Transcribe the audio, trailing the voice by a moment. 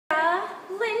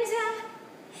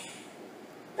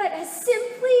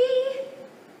Simply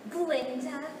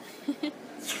Glinda.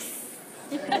 Yes.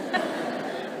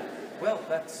 Well,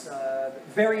 that's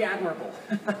very admirable.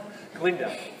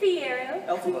 Glinda. Fiero.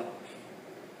 Elphaba.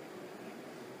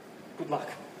 Good luck.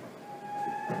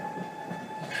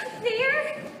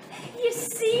 There. You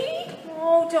see?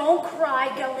 Oh, don't cry,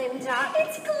 Galinda.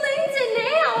 It's Glinda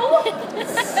now.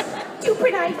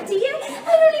 Stupid idea.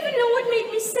 I don't even know what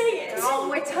made me say it.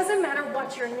 Oh, it doesn't matter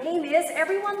what your name is.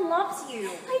 Everyone loves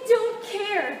you. I don't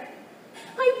care.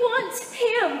 I want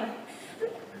him.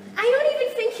 I don't even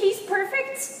think he's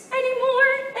perfect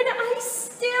anymore, and I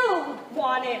still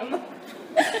want him.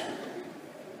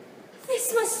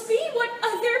 This must be what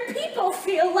other people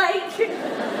feel like.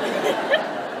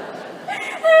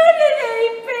 How do they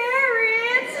bear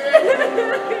it?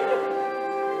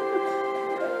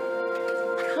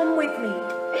 Come with me.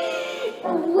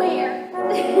 Where?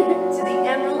 To the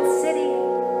Emerald City.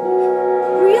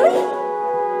 Really?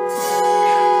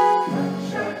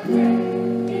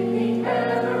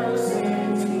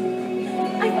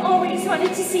 I've always wanted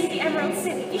to see the Emerald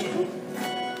City.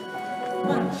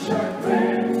 One short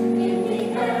day in the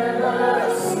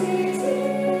Emerald City.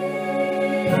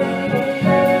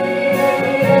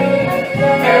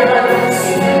 Emerald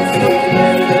City.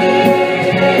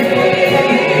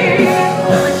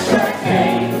 One short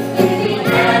day in the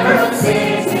Emerald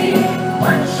City.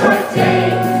 One short day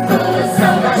full of so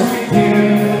much to do.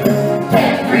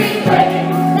 Every way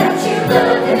that you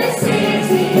look in the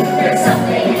city, there's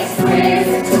something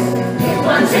exquisite you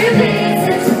want to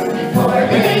visit before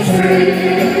the day's through.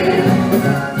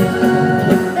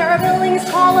 There are buildings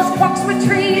tall as clocks with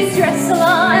trees, dress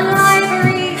salons,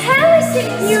 libraries, palaces,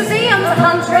 museums,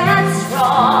 100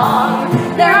 strong.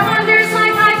 There are wonders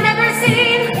like I've never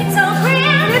seen. It's so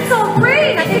grand, it's so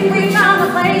green. I think we found the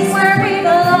place where we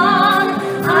belong.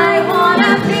 I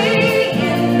wanna be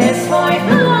in this point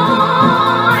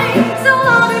line. So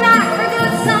I'll be back for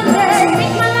good someday.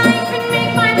 Make my life and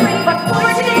make my way, but for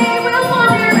today we'll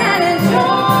wander and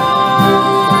enjoy.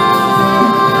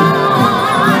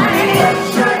 One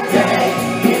short day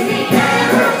in the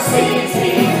Emerald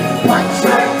City. One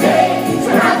short day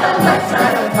to have a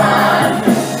lifetime of fun.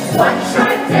 One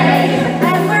short day.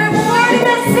 And we're born in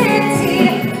the city.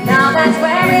 Now that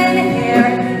we're in here,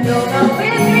 you'll go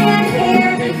with me in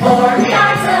here Before we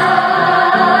are done.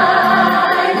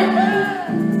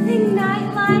 The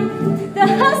nightlife, the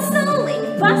hustling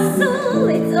bustle,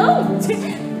 it's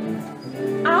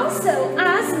also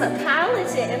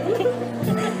Osmopolitan.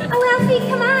 Oh, Alfie,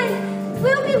 come on.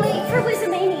 We'll be late for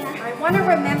Wizamania. I want to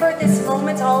remember this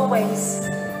moment always.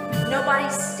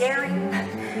 Nobody's staring.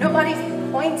 Nobody's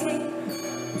pointing.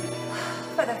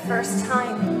 For the first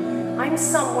time, I'm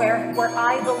somewhere where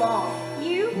I belong.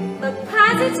 You look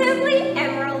positively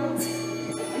emerald. Is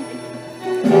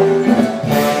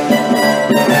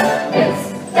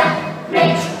that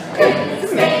major?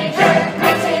 Is major?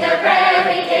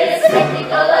 Itinerary is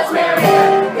Nicholas Mary.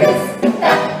 Is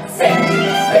that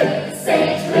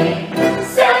sagely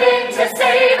setting to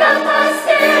save a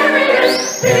posterity?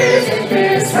 Vision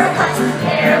this for hot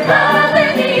air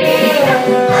balloony.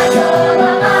 I know a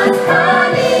lot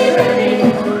funny really.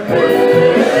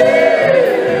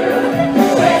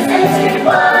 Isn't it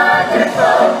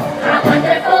wonderful? How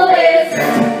wonderful is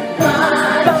it?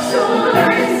 God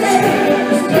shoulders say,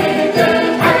 in the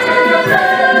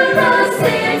Emerald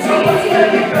City.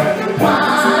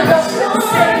 God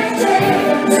shoulders say,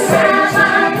 to have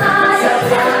our lives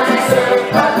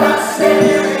across the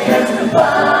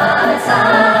what a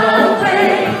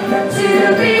way to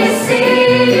be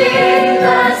seeing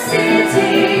the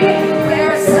city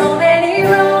Where so many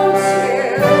roam to.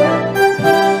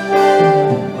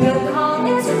 We'll call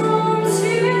it home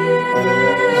too.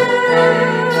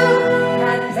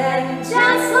 And then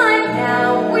just like now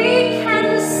we can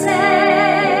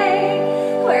say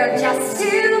we're just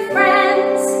two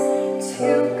friends,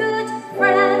 two good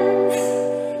friends,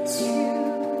 two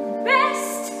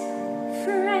best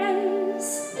friends.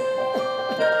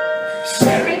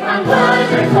 sharing a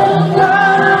wonderful world.